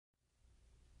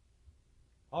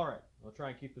All right, I'll try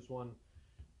and keep this one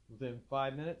within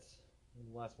 5 minutes.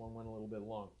 The last one went a little bit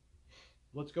long.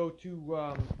 Let's go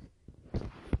to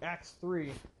Acts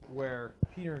 3, where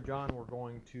Peter and John were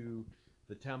going to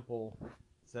the temple. It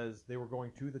says they were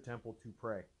going to the temple to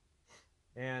pray.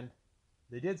 And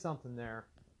they did something there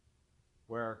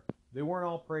where they weren't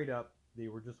all prayed up. They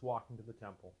were just walking to the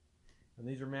temple. And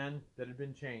these are men that had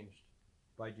been changed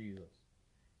by Jesus.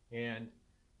 And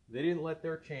they didn't let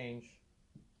their change,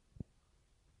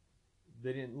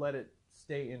 they didn't let it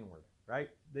stay inward, right?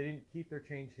 They didn't keep their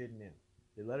change hidden in.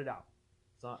 They let it out.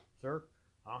 It's not, sir,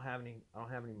 I don't have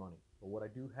any money. But what I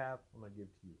do have, I'm going to give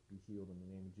to you. Be healed in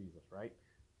the name of Jesus, right?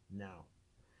 Now.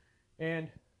 And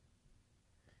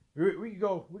we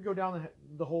go down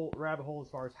the whole rabbit hole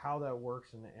as far as how that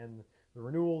works and the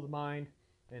renewal of the mind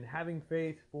and having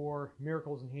faith for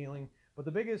miracles and healing. But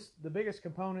the biggest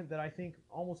component that I think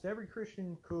almost every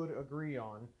Christian could agree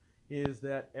on is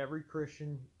that every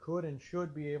Christian could and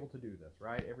should be able to do this,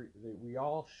 right? We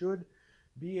all should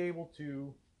be able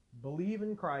to believe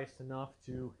in Christ enough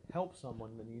to help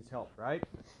someone that needs help, right?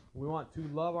 We want to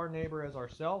love our neighbor as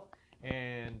ourselves,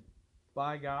 and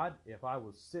by God, if I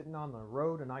was sitting on the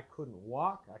road and I couldn't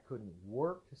walk, I couldn't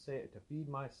work to feed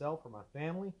myself or my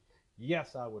family,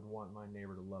 yes, I would want my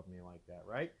neighbor to love me like that,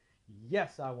 right?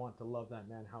 Yes, I want to love that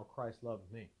man how Christ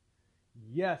loved me.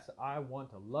 Yes, I want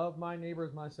to love my neighbor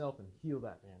as myself and heal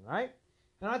that man, right?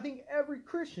 And I think every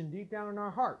Christian deep down in our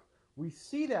heart, we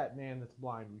see that man that's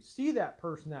blind. We see that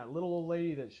person, that little old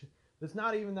lady that's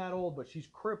not even that old, but she's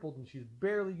crippled and she's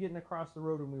barely getting across the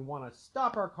road, and we want to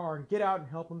stop our car and get out and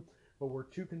help them, but we're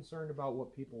too concerned about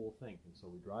what people will think, and so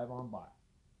we drive on by.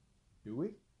 Do we?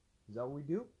 Is that what we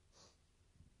do?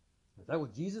 Is that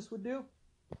what Jesus would do?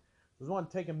 I just want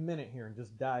to take a minute here and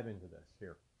just dive into this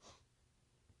here.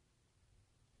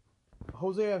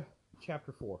 Hosea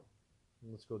chapter 4.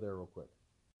 Let's go there real quick.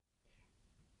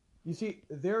 You see,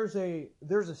 there's a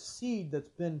seed that's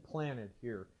been planted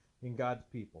here in God's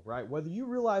people, right? Whether you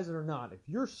realize it or not, if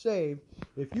you're saved,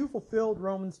 if you fulfilled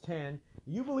Romans 10,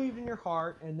 you believed in your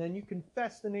heart, and then you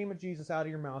confess the name of Jesus out of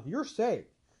your mouth, you're saved.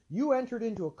 You entered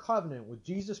into a covenant with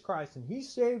Jesus Christ, and He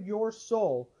saved your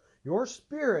soul, your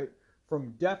spirit,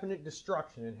 from definite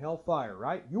destruction and hellfire,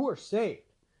 right? You are saved.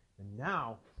 And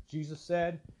now, Jesus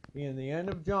said in the end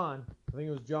of John, I think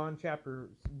it was John chapter,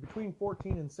 between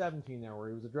 14 and 17 there, where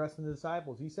He was addressing the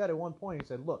disciples, He said at one point, He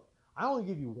said, look, I only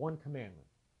give you one commandment,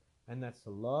 and that's to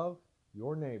love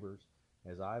your neighbors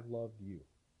as I've loved you.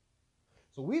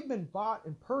 So we've been bought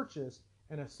and purchased,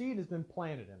 and a seed has been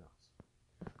planted in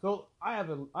us. So I have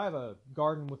a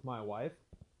garden with my wife.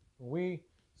 When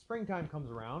springtime comes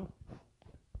around,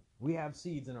 we have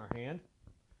seeds in our hand.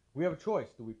 We have a choice.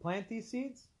 Do we plant these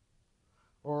seeds?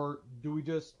 Or do we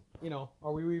just,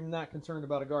 are we even that concerned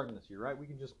about a garden this year, right? We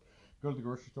can just go to the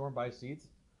grocery store and buy seeds.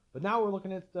 But now we're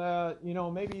looking at,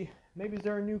 maybe is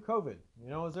there a new COVID?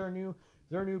 Is there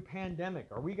a new pandemic?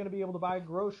 Are we going to be able to buy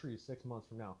groceries 6 months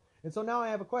from now? And so now I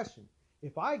have a question.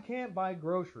 If I can't buy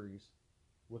groceries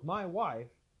with my wife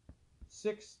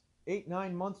 6, 8,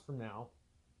 9 months from now,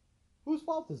 whose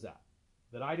fault is that?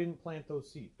 That I didn't plant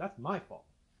those seeds. That's my fault.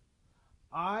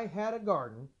 I had a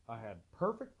garden, I had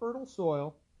perfect fertile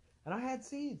soil, and I had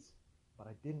seeds, but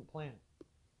I didn't plant it.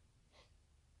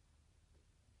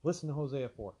 Listen to Hosea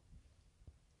 4.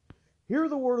 Hear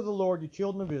the word of the Lord, you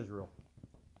children of Israel.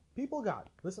 People of God,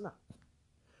 listen up.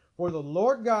 For the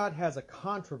Lord God has a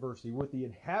controversy with the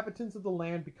inhabitants of the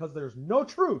land because there's no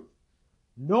truth,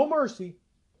 no mercy,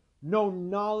 no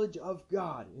knowledge of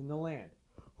God in the land.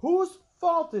 Whose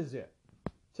fault is it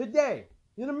today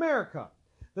in America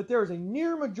that there is a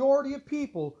near majority of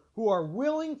people who are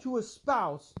willing to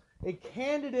espouse a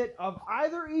candidate of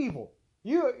either evil?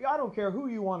 I don't care who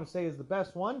you want to say is the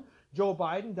best one, Joe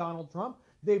Biden, Donald Trump.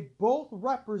 They both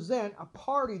represent a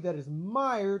party that is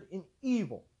mired in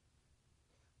evil.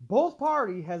 Both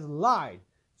parties has lied,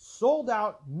 sold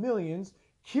out millions,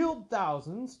 killed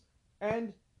thousands,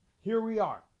 and here we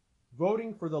are,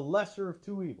 voting for the lesser of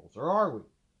two evils. Or are we?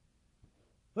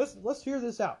 Let's hear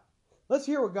this out. Let's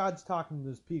hear what God's talking to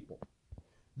His people.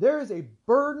 There is a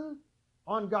burden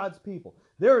on God's people.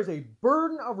 There is a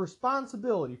burden of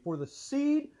responsibility for the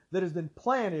seed that has been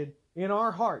planted in our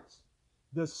hearts.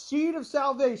 The seed of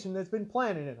salvation that's been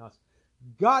planted in us,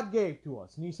 God gave to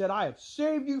us. And He said, I have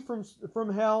saved you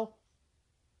from hell.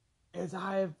 As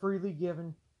I have freely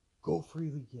given, go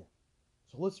freely give.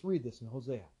 So let's read this in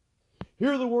Hosea.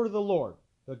 Hear the word of the Lord.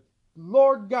 The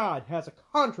Lord God has a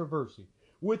controversy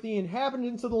with the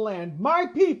inhabitants of the land, my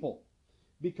people,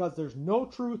 because there's no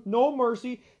truth, no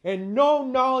mercy, and no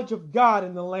knowledge of God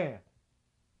in the land.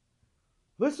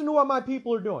 Listen to what my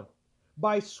people are doing.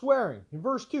 by swearing. In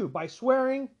verse 2, by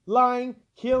swearing, lying,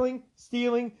 killing,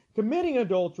 stealing, committing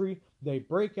adultery, they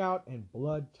break out and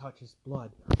blood touches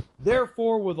blood.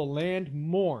 Therefore will the land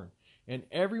mourn, and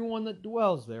everyone that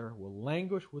dwells there will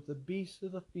languish with the beasts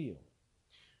of the field.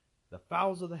 The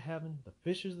fowls of the heaven, the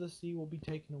fishes of the sea will be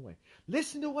taken away.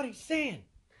 Listen to what he's saying.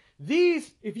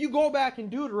 These, if you go back in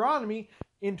Deuteronomy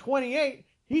in 28,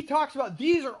 he talks about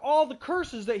these are all the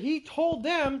curses that he told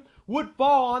them would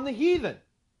fall on the heathen.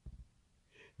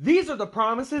 These are the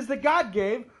promises that God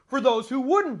gave for those who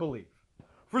wouldn't believe,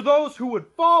 for those who would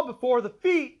fall before the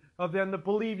feet of them that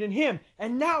believed in him.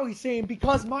 And now he's saying,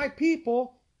 because my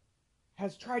people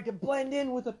has tried to blend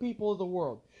in with the people of the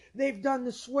world. They've done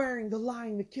the swearing, the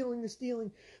lying, the killing, the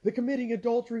stealing, the committing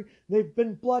adultery. They've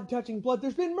been blood touching blood.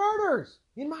 There's been murders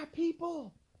in my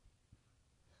people.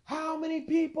 How many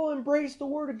people embrace the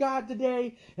word of God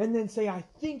today and then say, I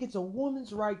think it's a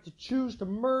woman's right to choose to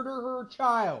murder her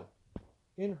child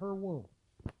in her womb?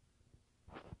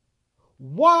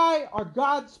 Why are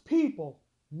God's people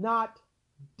not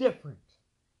different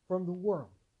from the world?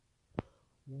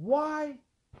 Why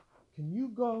can you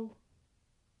go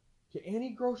to any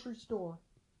grocery store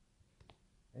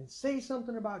and say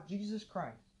something about Jesus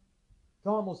Christ to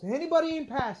almost anybody in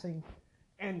passing,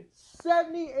 and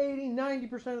 70, 80,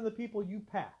 90% of the people you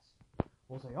pass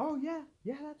will say, oh yeah,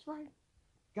 that's right.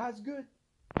 God's good.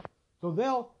 So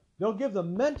they'll give the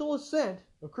mental assent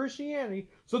of Christianity.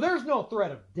 So there's no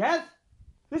threat of death.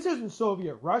 This isn't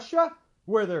Soviet Russia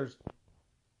where there's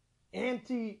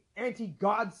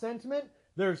anti-God sentiment.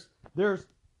 There's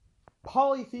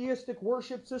polytheistic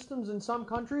worship systems in some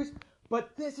countries,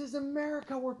 but this is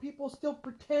America where people still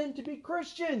pretend to be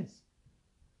Christians.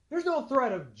 There's no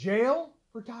threat of jail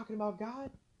for talking about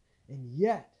God, and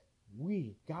yet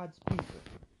we, God's people,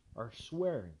 are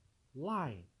swearing,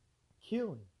 lying,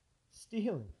 killing,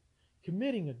 stealing,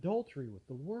 committing adultery with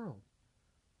the world,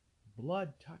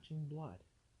 blood touching blood.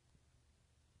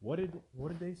 What did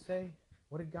they say?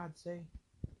 What did God say?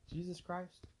 Jesus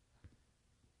Christ?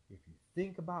 If you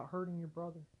think about hurting your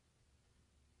brother,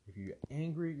 if you're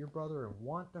angry at your brother and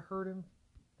want to hurt him,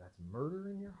 that's murder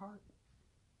in your heart.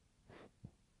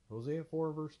 Hosea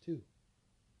 4 verse 2.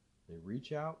 They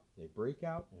reach out, they break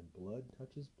out, and blood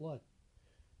touches blood.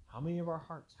 How many of our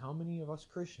hearts, how many of us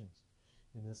Christians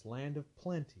in this land of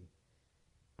plenty,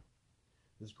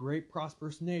 this great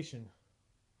prosperous nation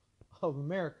of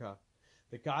America,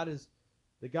 that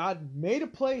God made a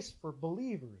place for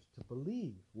believers to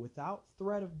believe without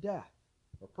threat of death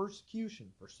or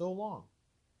persecution for so long.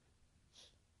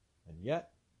 And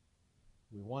yet,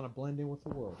 we want to blend in with the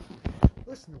world.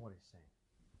 Listen to what he's saying.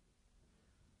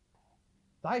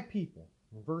 Thy people,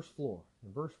 in verse 4.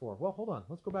 Well, hold on.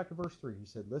 Let's go back to verse 3. He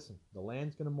said, listen, the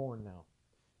land's going to mourn now,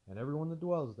 and everyone that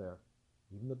dwells there,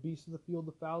 even the beasts of the field,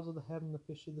 the fowls of the heaven,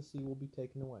 the fish of the sea will be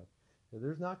taken away. So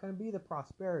there's not going to be the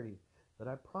prosperity that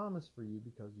I promised for you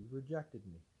because you rejected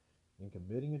me in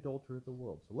committing adultery with the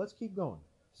world. So let's keep going.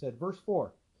 Said verse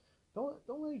 4, don't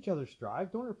let each other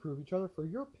strive, don't reprove each other, for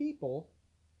your people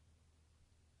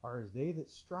are as they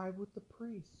that strive with the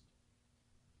priest,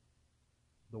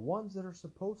 the ones that are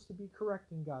supposed to be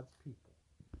correcting God's people.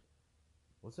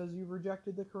 Well, it says you've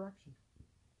rejected the correction.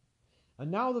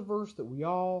 And now the verse that we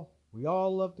all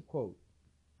love to quote.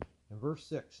 In verse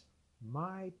 6,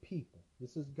 my people,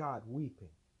 this is God weeping,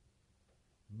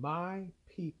 my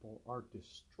people are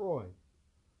destroyed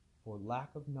for lack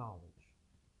of knowledge.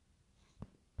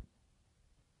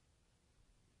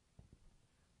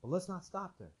 But let's not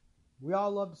stop there. We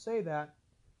all love to say that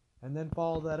and then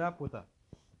follow that up with a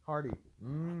hearty,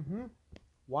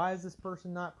 Why is this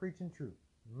person not preaching truth?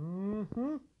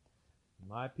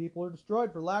 My people are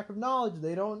destroyed for lack of knowledge.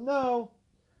 They don't know.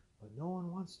 But no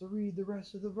one wants to read the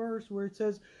rest of the verse where it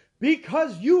says,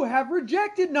 because you have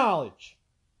rejected knowledge.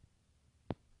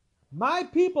 My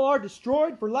people are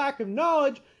destroyed for lack of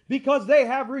knowledge because they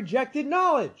have rejected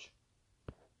knowledge.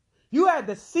 You had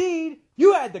the seed,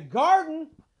 you had the garden.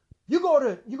 You go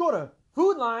to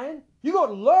Food Lion, you go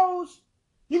to Lowe's,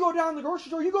 you go down to the grocery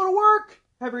store, you go to work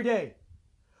every day.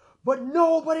 But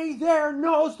nobody there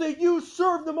knows that you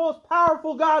serve the most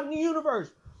powerful God in the universe.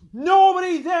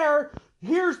 Nobody there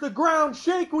hears the ground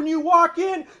shake when you walk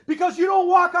in, because you don't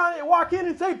walk in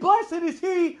and say, blessed is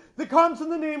he that comes in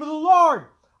the name of the Lord.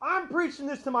 I'm preaching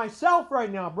this to myself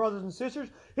right now, brothers and sisters.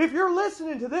 If you're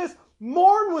listening to this,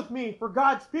 mourn with me for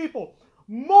God's people.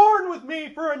 Mourn with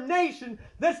me for a nation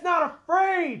that's not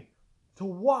afraid to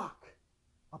walk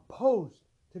opposed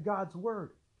to God's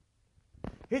word.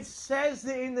 It says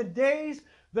that in the days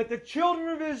that the children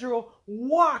of Israel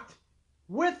walked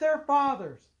with their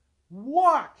fathers,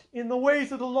 walked in the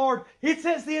ways of the Lord. It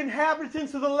says the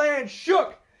inhabitants of the land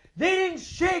shook. They didn't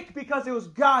shake because it was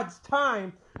God's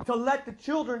time to let the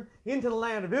children into the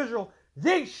land of Israel.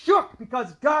 They shook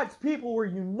because God's people were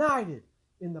united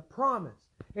in the promise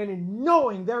and in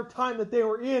knowing their time that they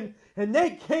were in, and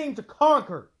they came to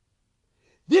conquer.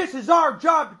 This is our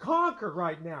job to conquer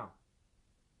right now.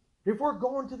 If we're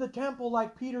going to the temple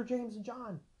like Peter, James, and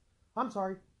John.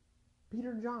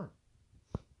 Peter and John.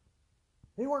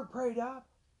 They weren't prayed up.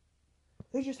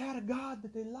 They just had a God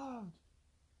that they loved.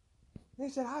 They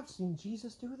said, I've seen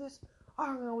Jesus do this. I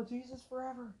don't know Jesus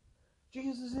forever.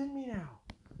 Jesus is in me now.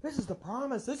 This is the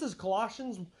promise. This is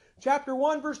Colossians chapter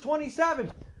 1, verse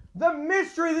 27. The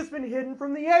mystery that's been hidden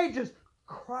from the ages.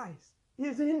 Christ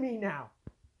is in me now.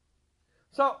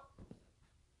 So,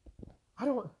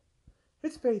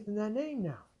 it's faith in that name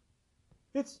now.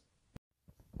 It's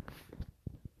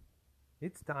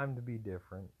time to be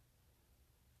different.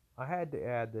 I had to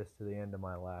add this to the end of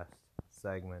my last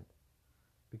segment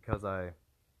because I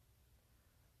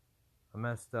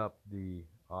messed up the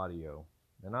audio,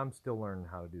 and I'm still learning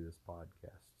how to do this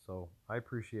podcast. So I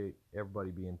appreciate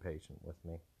everybody being patient with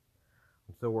me.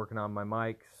 I'm still working on my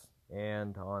mics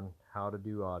and on how to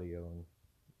do audio and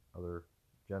other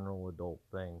general adult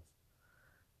things.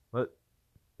 But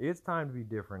it's time to be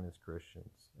different as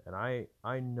Christians. And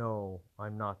I know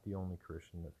I'm not the only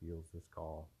Christian that feels this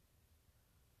call.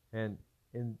 And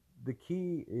the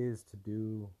key is to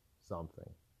do something.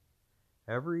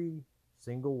 Every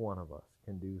single one of us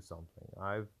can do something.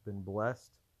 I've been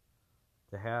blessed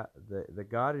to have that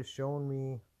God has shown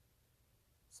me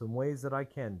some ways that I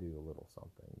can do a little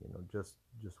something. Just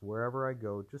wherever I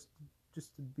go, just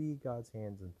to be God's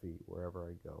hands and feet wherever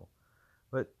I go.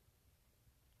 But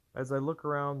as I look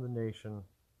around the nation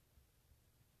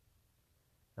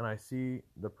and I see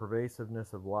the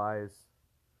pervasiveness of lies,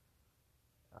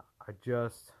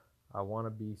 I want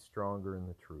to be stronger in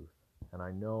the truth. And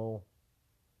I know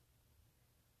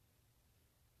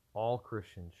all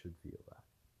Christians should feel that.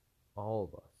 All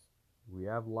of us. We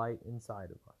have light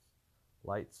inside of us.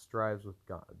 Light strives with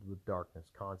God, with darkness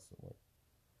constantly.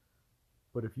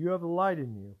 But if you have the light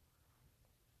in you,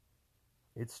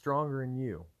 it's stronger in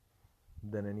you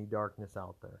than any darkness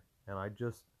out there. And I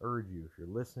just urge you, if you're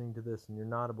listening to this and you're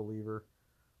not a believer,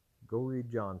 go read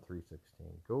John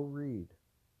 3:16. Go read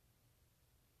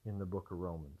in the book of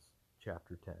Romans,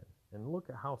 chapter 10. And look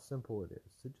at how simple it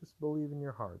is to just believe in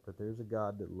your heart that there's a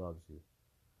God that loves you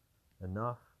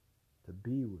enough to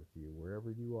be with you wherever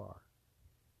you are,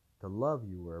 to love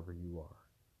you wherever you are.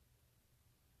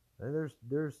 And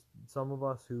there's some of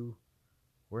us who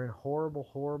we're in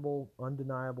horrible,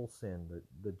 undeniable sin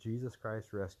that Jesus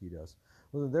Christ rescued us.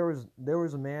 There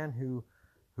was a man who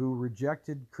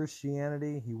rejected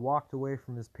Christianity. He walked away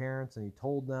from his parents and he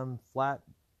told them flat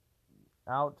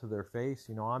out to their face,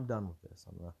 I'm done with this.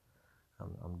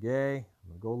 I'm gay. I'm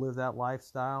gonna go live that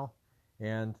lifestyle.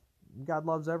 And God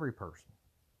loves every person.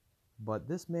 But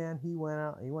this man, he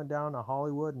went down to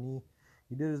Hollywood and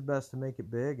he did his best to make it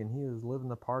big, and he was living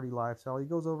the party lifestyle. He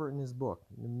goes over it in his book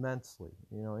immensely,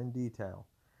 in detail.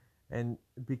 And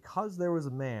because there was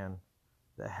a man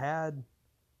that had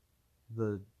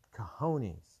the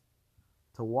cojones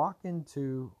to walk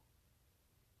into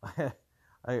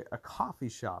a coffee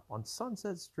shop on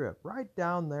Sunset Strip, right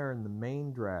down there in the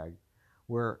main drag,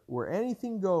 where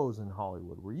anything goes in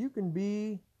Hollywood, where you can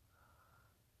be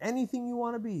anything you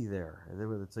want to be there,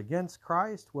 whether it's against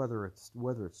Christ, whether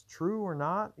it's true or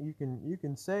not. You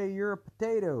can say you're a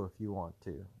potato if you want to.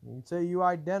 You can say you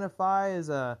identify as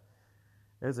a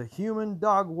human,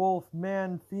 dog, wolf,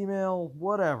 man, female,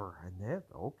 whatever. And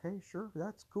okay, sure,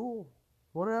 that's cool,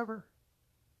 whatever.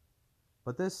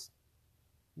 But this,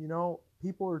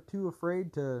 people are too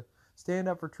afraid to stand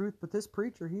up for truth. But this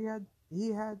preacher, he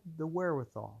had the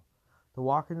wherewithal to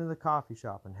walk into the coffee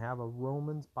shop and have a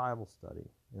Romans Bible study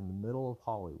in the middle of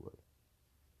Hollywood.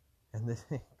 And this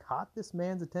caught this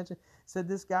man's attention. Said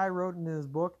this guy wrote in his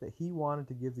book that he wanted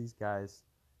to give these guys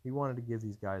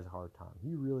a hard time.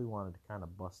 He really wanted to kind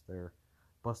of bust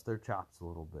their chops a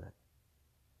little bit.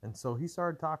 And so he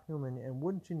started talking to him, and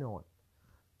wouldn't you know it,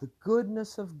 the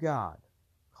goodness of God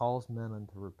calls men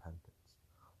unto repentance.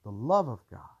 The love of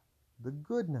God, the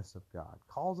goodness of God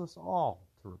calls us all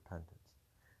to repentance.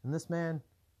 And this man,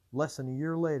 less than a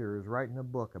year later, is writing a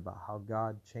book about how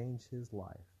God changed his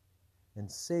life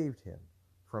and saved him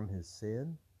from his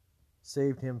sin,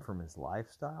 saved him from his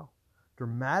lifestyle,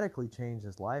 dramatically changed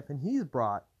his life, and he's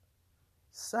brought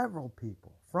several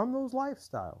people from those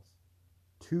lifestyles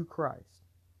to Christ.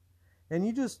 And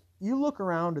you look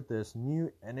around at this,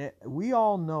 and we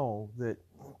all know that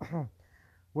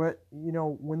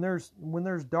When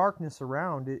there's darkness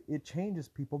around, it changes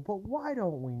people. But why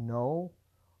don't we know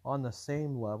on the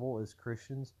same level as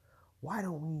Christians? Why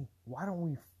don't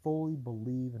we fully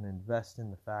believe and invest in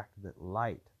the fact that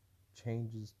light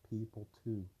changes people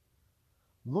too?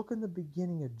 Look in the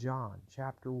beginning of John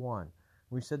chapter 1.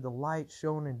 We said the light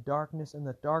shone in darkness, and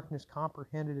the darkness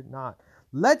comprehended it not.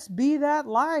 Let's be that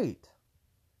light.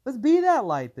 Let's be that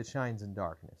light that shines in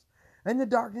darkness. And the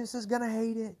darkness is going to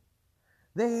hate it.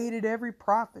 They hated every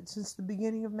prophet since the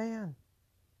beginning of man.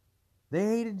 They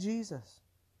hated Jesus.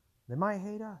 They might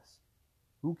hate us.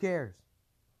 Who cares?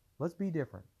 Let's be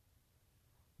different.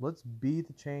 Let's be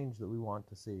the change that we want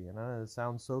to see. And I know it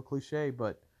sounds so cliche,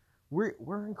 but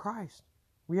we're in Christ.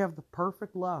 We have the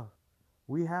perfect love.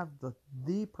 We have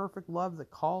the perfect love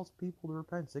that calls people to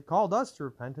repentance. It called us to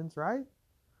repentance, right?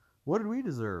 What did we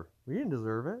deserve? We didn't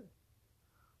deserve it.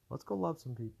 Let's go love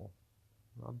some people.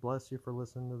 God bless you for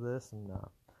listening to this and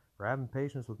for having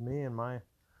patience with me and my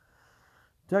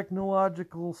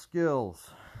technological skills.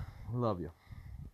 Love you.